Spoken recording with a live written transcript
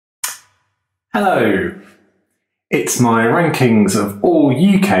Hello! It's my rankings of all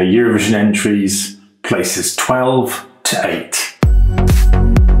UK Eurovision entries, places 12 to 8.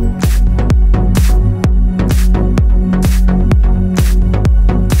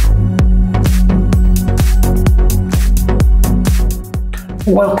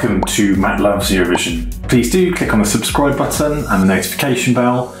 Welcome to Matt Loves Eurovision. Please do click on the subscribe button and the notification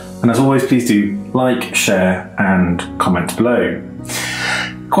bell, and as always please do like, share and comment below.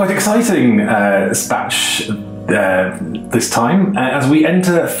 Quite exciting batch this time as we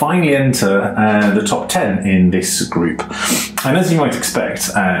finally enter the top 10 in this group. And as you might expect,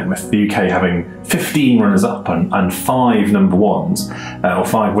 with the UK having 15 runners-up and 5 number ones, or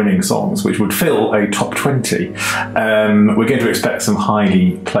 5 winning songs, which would fill a top 20, we're going to expect some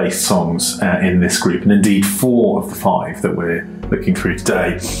highly placed songs in this group, and indeed 4 of the 5 that we're looking through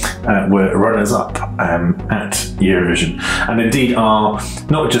today were runners-up at Eurovision, and indeed are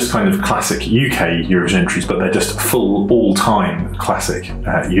not just kind of classic UK Eurovision entries, but they're just full all-time classic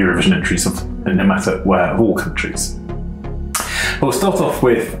Eurovision entries of no matter where, of all countries. We'll start off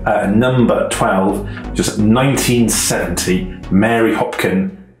with number 12, just 1970, Mary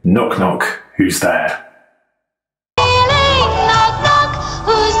Hopkin, Knock Knock, Who's There?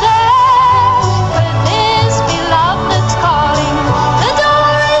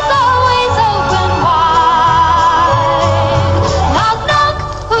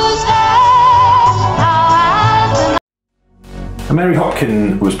 Mary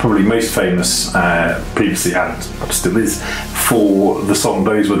Hopkin was probably most famous previously, and still is, for the song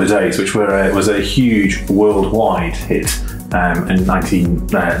Those Were the Days, which was a huge worldwide hit in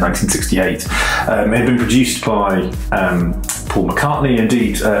 1968. It had been produced by Paul McCartney.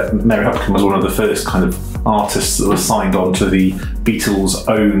 Indeed, Mary Hopkin was one of the first kind of artists that was signed on to the Beatles'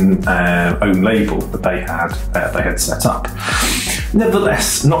 own label that they had set up.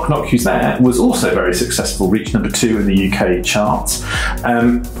 Nevertheless, Knock Knock Who's There was also very successful, reached number 2 in the UK charts,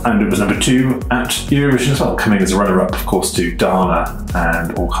 and it was number 2 at Eurovision as well, coming as a runner-up, of course, to Dana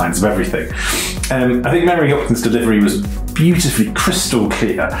and All Kinds of Everything. I think Mary Hopkin's delivery was beautifully crystal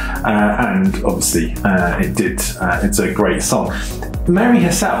clear, and obviously it's a great song. Mary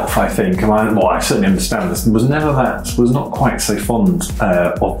herself, I think, I certainly understand this, was not quite so fond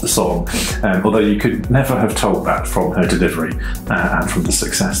of the song, although you could never have told that from her delivery and from the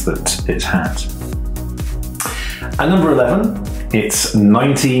success that it had. At number 11, it's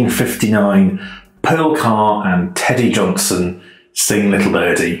 1959, Pearl Carr and Teddy Johnson, Sing Little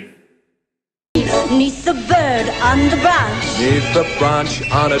Birdie. Neath the bird on the branch, neath the branch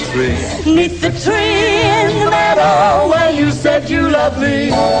on a tree, neath the tree in the meadow where you said you loved me.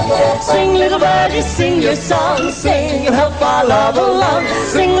 Sing little birdie, sing your song, sing, you help our love along.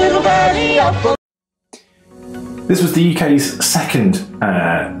 Sing little birdie up. This was the UK's second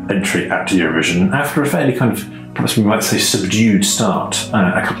entry at Eurovision, after a fairly kind of, perhaps we might say, subdued start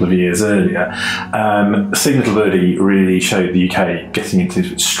a couple of years earlier. Sing Little Birdie really showed the UK getting into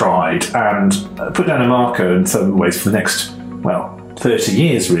its stride and put down a marker in some ways for the next, well, 30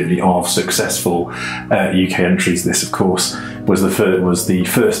 years really of successful UK entries. This, of course, was the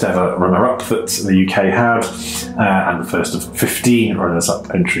first ever runner-up that the UK had, and the first of 15 runners-up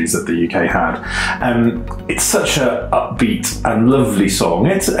entries that the UK had. It's such an upbeat and lovely song.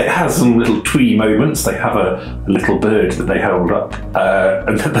 It has some little twee moments. They have a little bird that they hold up,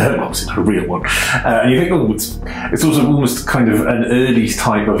 and they're obviously not a real one. And you think, oh, it's also almost kind of an early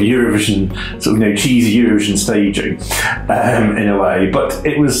type of Eurovision, sort of, cheesy Eurovision staging in a way. But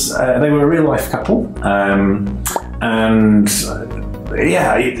it was they were a real life couple. And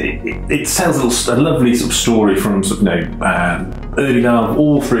yeah, it tells a lovely sort of story from sort of, early love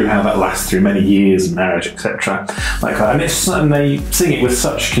all through how that lasts through many years and marriage, etc. like that. And they sing it with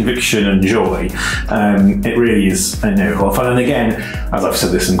such conviction and joy. It really is a lot of fun. And again, as I've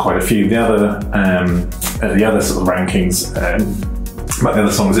said this in quite a few of the other sort of rankings about the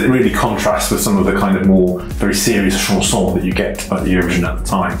other songs, it really contrasts with some of the kind of more very serious chansons that you get at Eurovision at the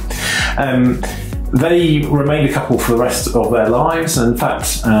time. They remained a couple for the rest of their lives, and in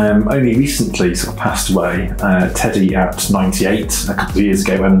fact only recently sort of passed away. Teddy at 98 a couple of years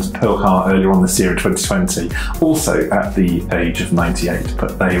ago, and Pearl Carr earlier on this year in 2020, also at the age of 98,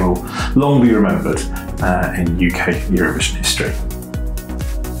 but they will long be remembered in UK Eurovision history.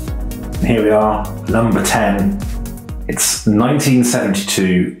 And here we are, number 10. It's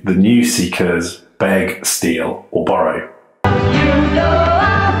 1972, The New Seekers, Beg, Steal or Borrow. You know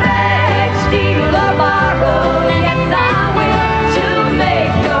I'll beg, steal or borrow, yes I will, to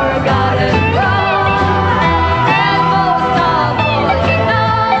make your garden grow. And most of all, you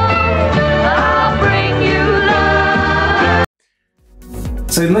know, I'll bring you love.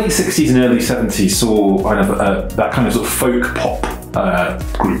 So So late 60s and early 70s saw kind of that kind of sort of folk pop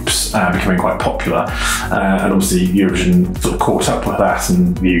groups becoming quite popular, and obviously Eurovision sort of caught up with that,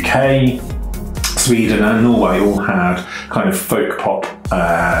 and the UK, Sweden and Norway all had kind of folk pop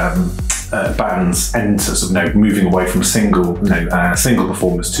bands enter, sort of, moving away from single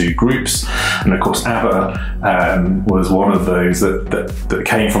performers to groups. And of course ABBA was one of those that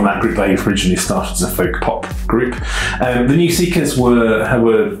came from that group. They originally started as a folk pop group. The New Seekers were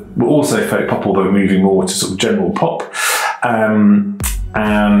also folk pop, although moving more to sort of general pop.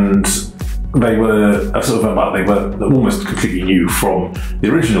 And they were they were almost completely new from the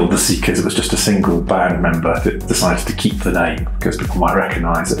original The Seekers. It was just a single band member that decided to keep the name because people might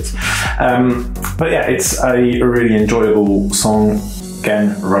recognise it. But yeah, it's a really enjoyable song.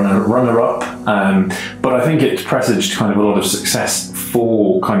 Again, runner-up, but I think it presaged kind of a lot of success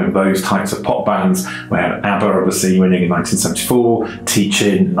for kind of those types of pop bands. We had ABBA obviously winning in 1974,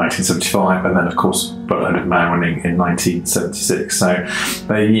 Teach-In in 1975, and then of course Bullet Man winning in 1976. So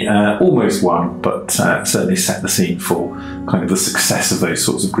they almost won, but certainly set the scene for kind of the success of those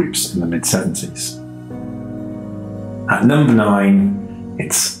sorts of groups in the mid-70s. At number 9,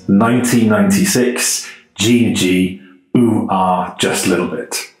 it's 1996, Gina G, Ooh Ah, Just a Little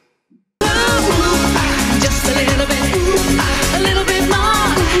Bit. Just a little bit, a little bit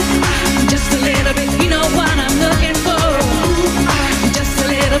more. Just a little bit, you know what I'm looking for. Just a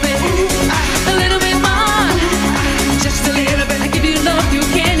little bit more. Just a little bit, I give you love you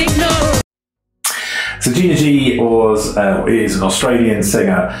can't ignore. So Gina G is an Australian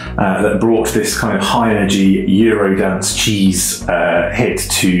singer that brought this kind of high-energy Eurodance cheese hit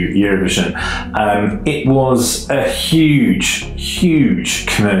to Eurovision. It was a huge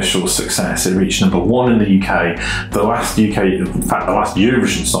commercial success. It reached number 1 in the UK. The last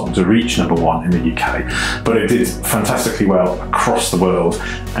Eurovision song to reach number 1 in the UK. But it did fantastically well across the world,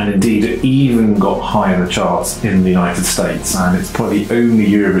 and indeed it even got high in the charts in the United States. And it's probably the only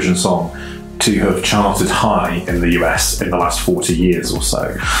Eurovision song to have charted high in the US in the last 40 years or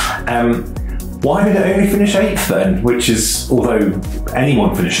so. Why did it only finish 8th then? Which is, although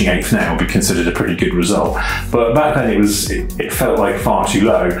anyone finishing 8th now would be considered a pretty good result, but back then it felt like far too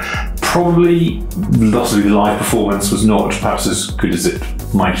low. Probably the live performance was not perhaps as good as it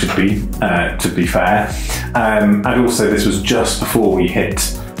might have been, to be fair. And also this was just before we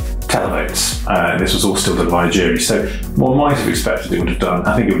hit televotes. This was all still done by a jury, so one might have expected it would have done.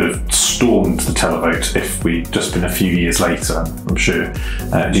 I think it would have stormed the televote if we'd just been a few years later. I'm sure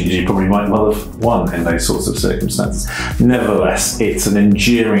Gina G probably might well have won in those sorts of circumstances. Nevertheless, it's an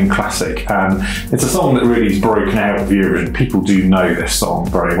enduring classic, and it's a song that really is broken out of Eurovision. People do know this song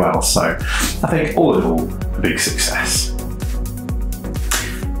very well, so I think all in all, a big success.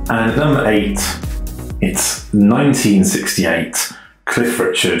 And at number 8, it's 1968. Cliff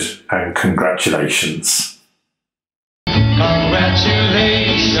Richard and Congratulations. Congratulations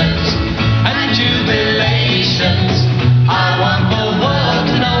and jubilations. I want the world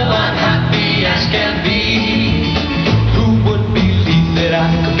to know I'm happy as can be. Who would believe that I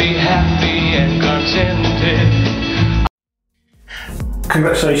could be happy and contented?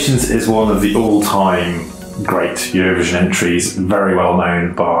 Congratulations is one of the all-time great Eurovision entries, very well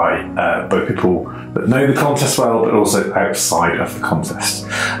known by both people that know the contest well, but also outside of the contest.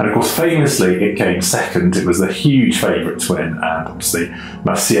 And of course, famously, it came second. It was a huge favourite to win, and obviously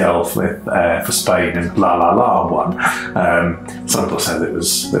Maciel for Spain and La La La won. Some people said it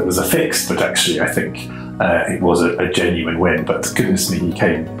was a fix, but actually I think it was a genuine win, but goodness me, he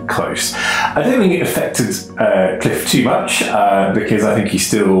came close. I don't think it affected Cliff too much, because I think he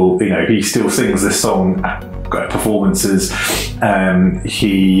still sings this song at performances.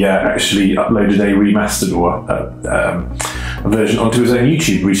 He actually uploaded a remastered or a version onto his own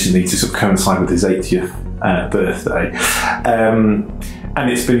YouTube recently to sort of coincide with his 80th birthday, and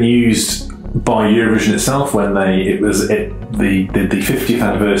it's been used by Eurovision itself when the 50th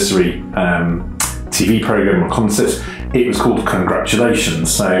anniversary TV programme or concert. It was called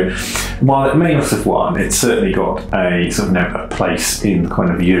Congratulations. So while it may not have won, it certainly got a sort of a place in kind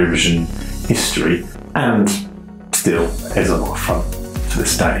of Eurovision history, and still is a lot of fun to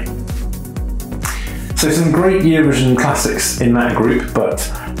this day. So some great Eurovision classics in that group, but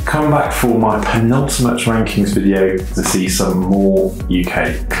come back for my penultimate rankings video to see some more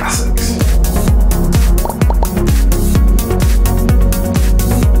UK classics.